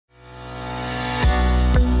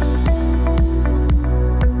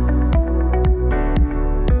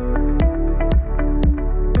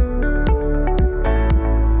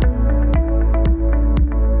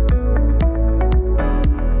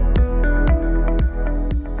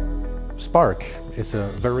SPARC is a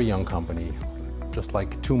very young company. Just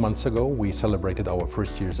like 2 months ago, we celebrated our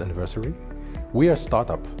first year's anniversary. We are a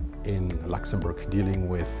startup in Luxembourg dealing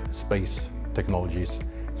with space technologies,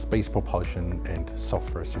 space propulsion and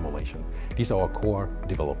software simulation. These are our core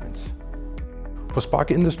developments. For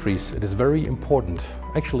SPARC Industries, it is very important,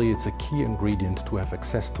 actually it's a key ingredient to have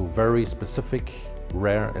access to very specific,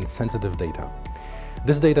 rare and sensitive data.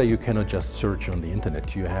 This data you cannot just search on the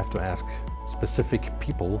internet, you have to ask specific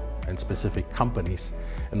people and specific companies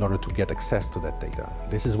in order to get access to that data.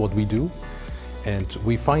 This is what we do, and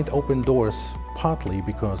we find open doors partly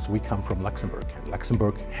because we come from Luxembourg.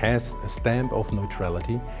 Luxembourg has a stamp of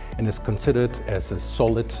neutrality and is considered as a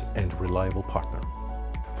solid and reliable partner.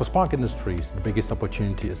 For SPARC Industries, the biggest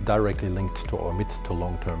opportunity is directly linked to our mid to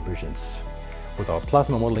long-term visions. With our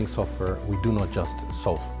plasma modeling software, we do not just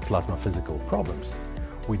solve plasma physical problems.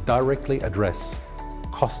 We directly address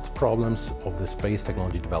cost problems of the space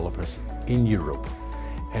technology developers in Europe.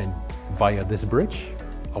 And via this bridge,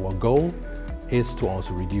 our goal is to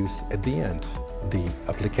also reduce, at the end, the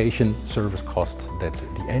application service cost that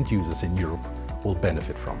the end users in Europe will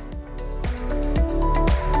benefit from.